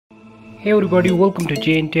Hey everybody, welcome to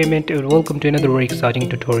J Entertainment and welcome to another very exciting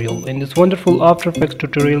tutorial. In this wonderful After Effects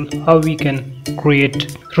tutorial, how we can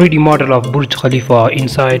create 3D model of Burj Khalifa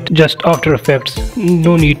inside just After Effects.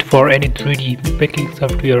 No need for any 3D packing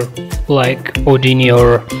software like Houdini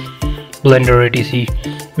or Blender etc.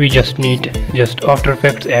 We just need After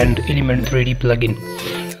Effects and Element 3D plugin.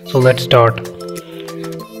 So let's start.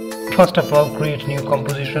 First of all, create new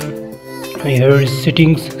composition. Here is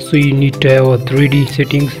settings, so you need to have a 3D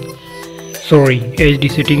settings.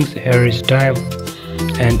 HD settings. Here is time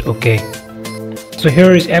and OK. So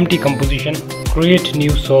here is empty composition. Create new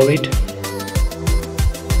solid.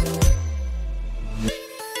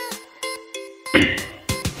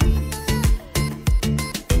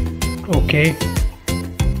 OK.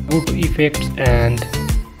 Go to effects and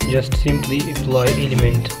just simply apply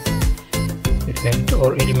element effect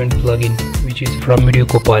or element plugin, which is from Video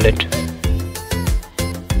Copilot.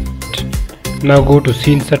 Now go to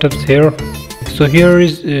scene setups here. So here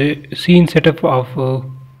is a scene setup of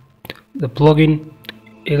the plugin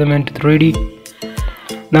Element 3D.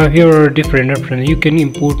 Now here are different options. You can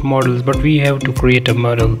import models, but we have to create a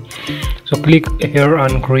model. So click here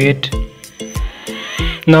on create.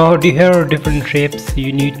 Now here are different shapes.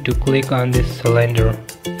 You need to click on this cylinder.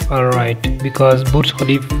 Alright, because Burj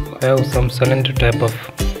Khalifa have some cylinder type of.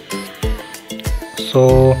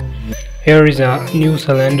 So here is a new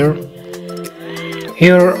cylinder.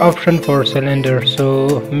 Here option for cylinder,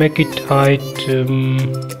 so make it height.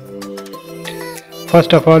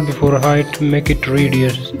 First of all, before height, make it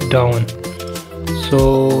radius down.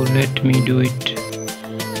 So let me do it.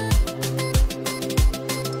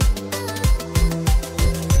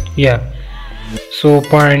 Yeah, so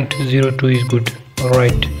 0.02 is good.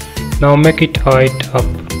 Alright, now make it height up.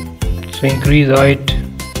 So increase height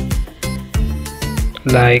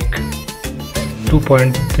like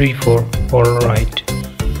 2.34. Alright,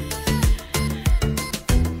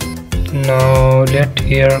 now let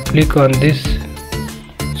here click on this,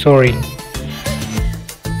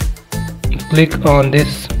 click on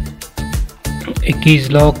this keys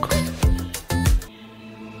lock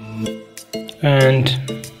and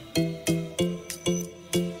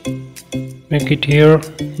make it here.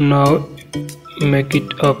 Now make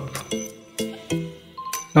it up.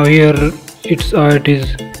 Now here its height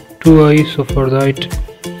is 2 high, so for the height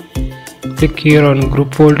click here on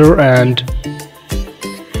group folder and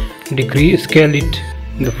scale it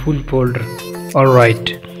in the full folder.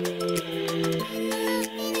 Alright,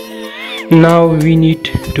 now we need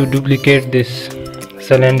to duplicate this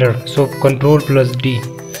cylinder, so Ctrl+D.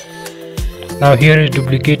 now here is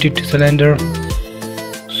duplicated cylinder,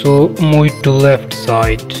 so move it to left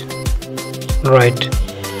side. Right,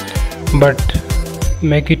 but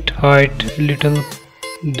make it height little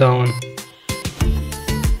down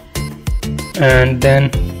and then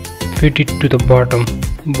fit it to the bottom.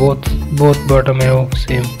 Both bottom have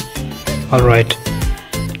same. Alright,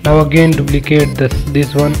 now again duplicate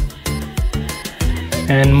this one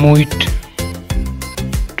and move it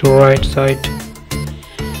to right side,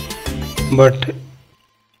 but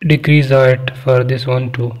decrease height for this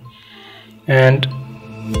one too and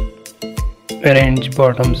arrange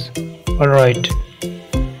bottoms. Alright,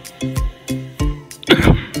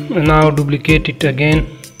 now duplicate it again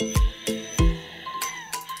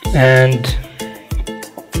and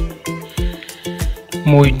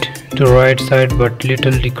move it to right side, but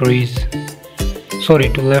little decrease,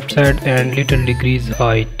 to left side and little decrease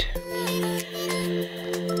height.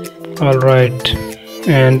 Alright,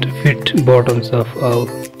 and fit bottoms of all.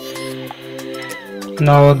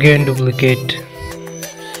 Now again duplicate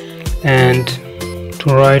and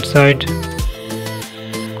to right side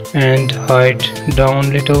and height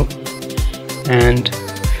down little and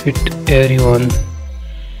fit everyone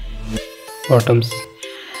bottoms.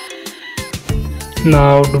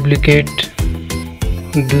 Now duplicate,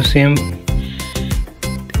 do same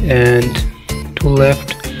and to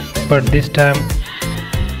left, but this time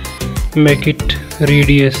make it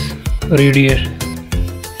radius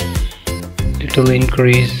little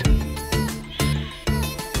increase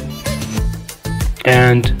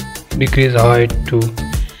and decrease height too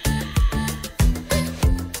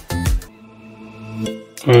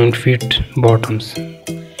and fit bottoms.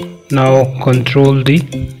 Now Ctrl D,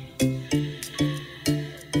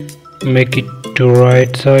 make it to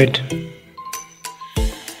right side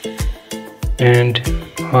and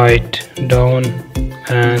height down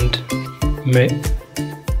and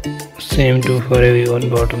same do for everyone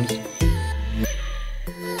bottoms.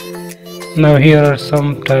 Now here are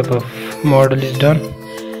some type of model is done.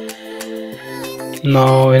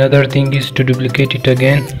 Now another thing is to duplicate it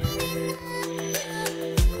again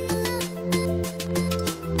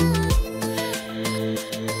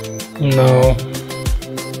Now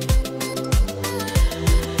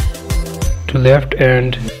to left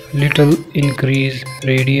and little increase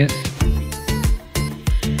radius.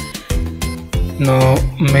 Now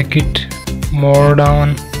make it more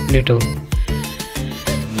down little.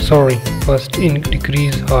 Sorry, first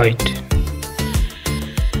decrease height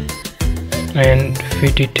and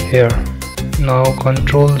fit it here. Now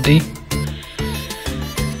control D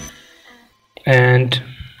and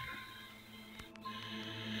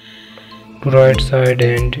right side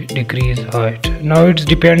and decrease height. Now it's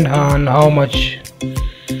depend on how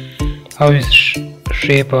is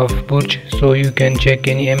shape of Burj, so you can check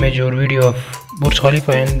any image or video of Burj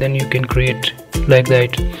Khalifa and then you can create like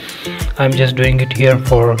that. I'm just doing it here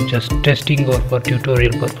for just testing or for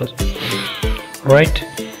tutorial purpose, right?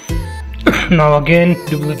 Now again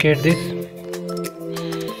duplicate this,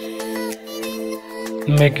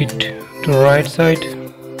 make it to right side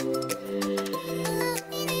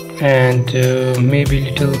and maybe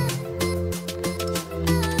little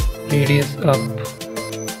radius up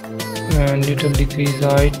and little decrease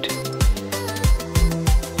height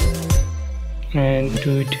and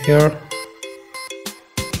do it here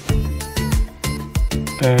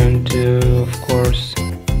and of course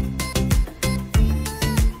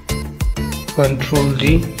Control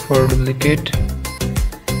D for duplicate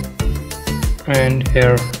and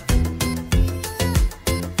here.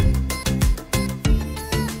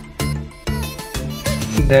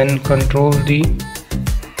 Then Control D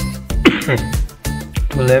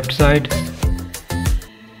to left side,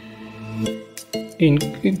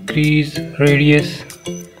 increase radius,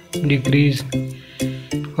 decrease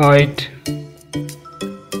height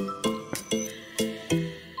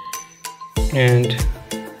and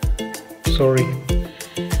sorry,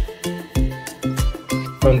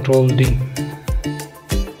 Control D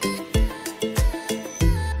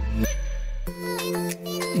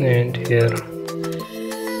and here.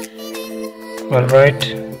 Alright,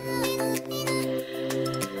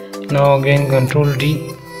 now again Control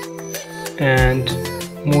D and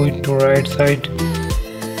move it to right side,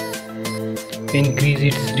 increase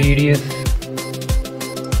its radius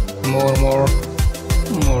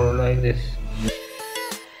more like this,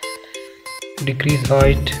 decrease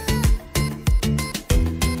height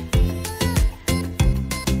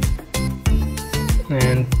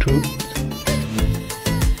and to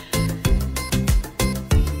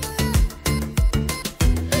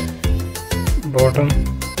bottom,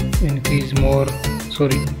 increase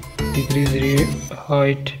decrease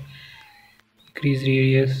height, increase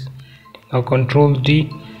radius. Now Control D,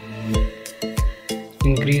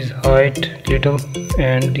 increase height little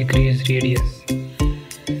and decrease radius.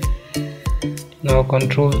 Now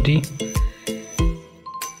Control D,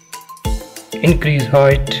 increase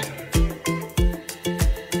height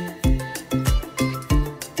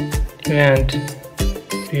and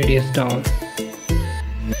radius down.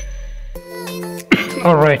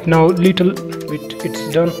 Alright, now little bit it's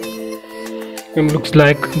done. It looks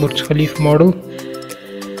like Burj Khalifa model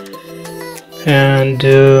and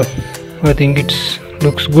I think it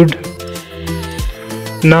looks good.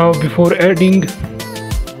 Now before adding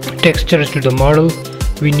textures to the model,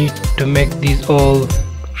 we need to make these all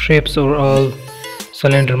shapes or all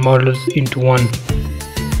cylinder models into one,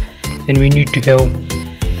 and we need to have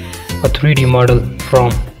a 3D model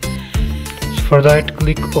from. So for that,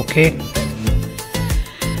 click OK,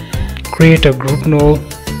 create a group node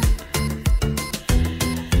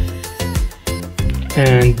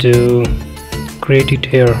and create it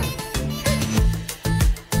here.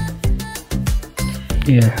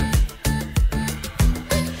 Yeah,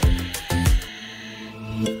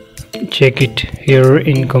 check it here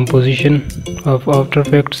in composition of After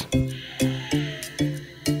Effects.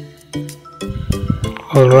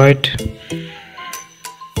 Alright,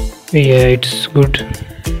 yeah, it's good.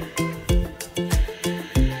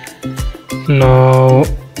 Now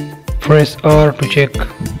press R to check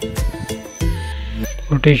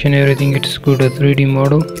rotation, everything it's good, a 3D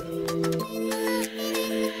model.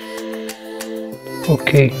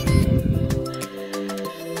 Okay,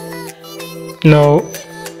 now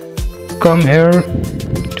come here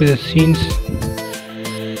to the scenes,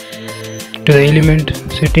 to the element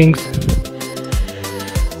settings.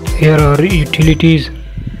 Here are utilities.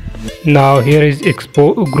 Now here is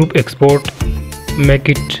group export.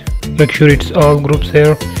 Make sure it's all groups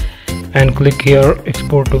here and click here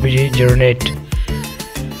export to generate.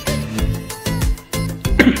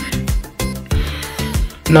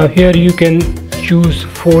 Now here you can choose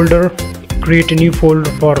folder, create a new folder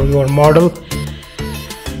for your model,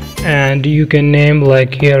 and you can name,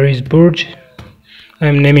 like here is Burj,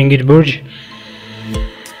 I'm naming it Burj,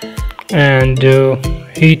 and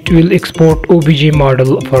it will export OBJ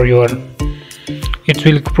model for your, it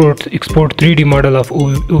will export 3D model of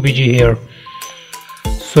OBJ here.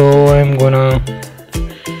 So I'm gonna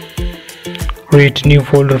create new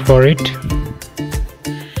folder for it,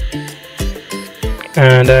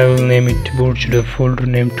 and I will name it Burj, the folder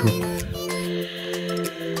name too.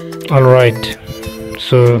 Alright,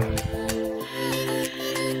 so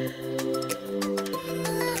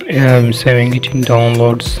I'm saving it in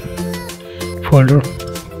downloads folder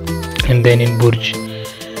and then in Burj,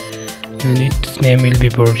 and its name will be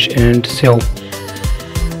Burj, and save.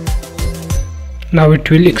 Now it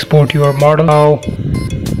will export your model. Now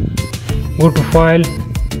go to file,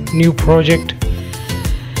 new project,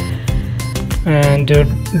 and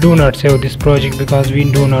do not save this project because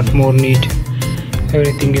we do not more need,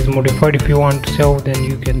 everything is modified. If you want to save, then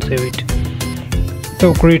you can save it.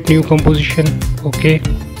 So create new composition, okay,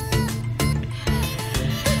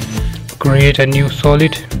 create a new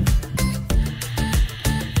solid,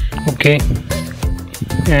 okay,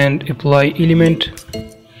 and apply element,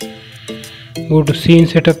 go to scene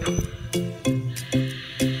setup,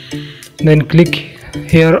 then click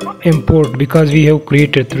here import, because we have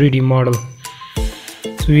created 3D model,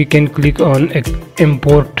 so we can click on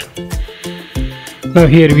import. Now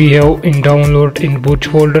here we have in download in Burj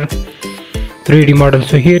folder 3D model.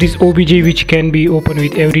 So here is OBJ, which can be opened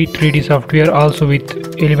with every 3D software, also with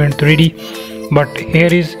Element 3D, but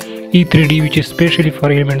here is E3D, which is specially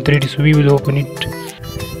for Element 3D, so we will open it.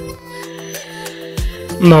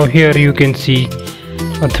 Now here you can see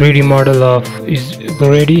a 3D model of is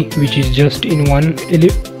ready, which is just in one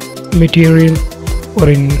material or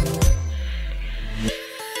in,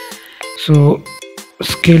 so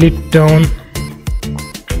scale it down,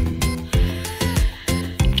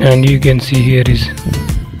 and you can see here is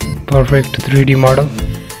perfect 3D model.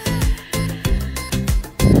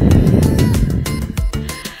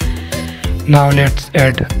 Now let's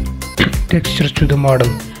add textures to the model.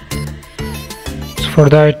 So for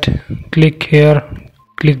that, click here,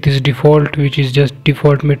 click this default, which is just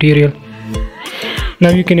default material. Now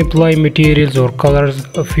you can apply materials or colors.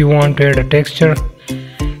 If you want to add a texture,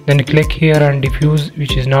 then click here and diffuse,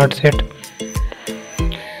 which is not set.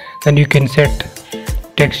 Then you can set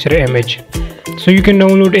texture image. So you can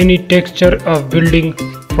download any texture of building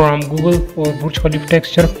from Google or Burj Khalifa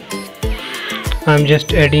texture. I'm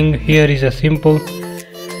just adding, here is a simple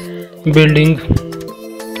building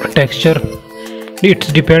texture.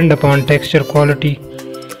 It's depend upon texture quality.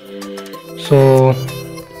 So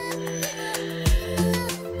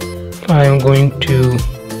I am going to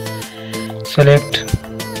select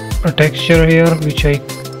a texture here, which I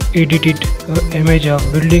edited image of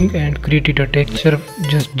building and created a texture,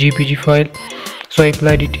 just JPG file. So I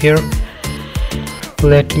applied it here.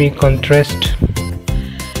 Let me contrast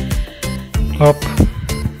up,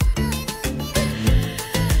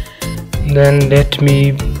 then let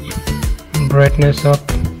me brightness up,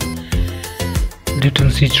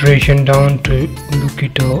 little saturation down to look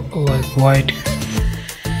it like white.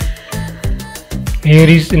 Here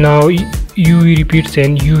is now UV repeats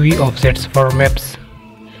and UV offsets for maps,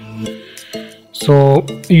 so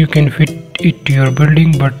you can fit it to your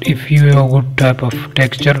building, but if you have a good type of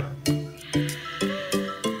texture.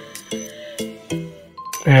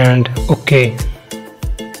 And okay,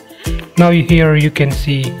 now here you can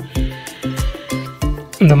see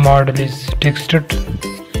the model is textured.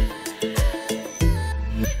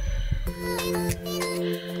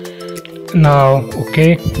 Now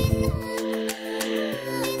okay,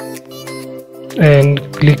 and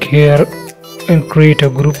click here and create a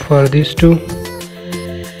group for these two.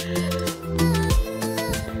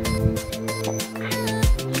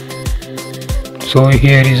 So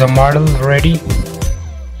here is a model ready.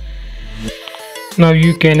 Now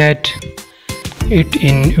you can add it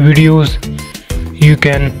in videos, you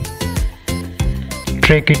can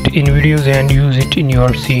track it in videos and use it in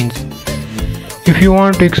your scenes. If you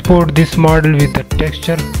want to export this model with the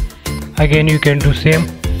texture, again you can do same,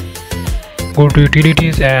 go to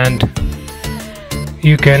utilities and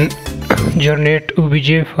you can generate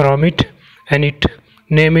OBJ from it and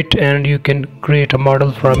name it, and you can create a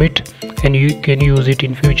model from it and you can use it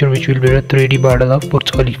in future, which will be a 3D model of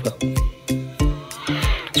Burj Khalifa.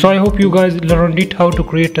 So I hope you guys learned it how to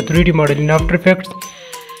create a 3D model in After Effects,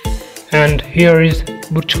 and here is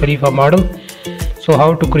Burj Khalifa model. So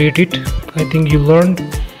how to create it, I think you learned.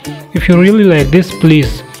 If you really like this,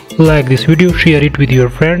 please like this video, share it with your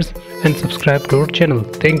friends and subscribe to our channel.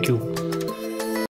 Thank you.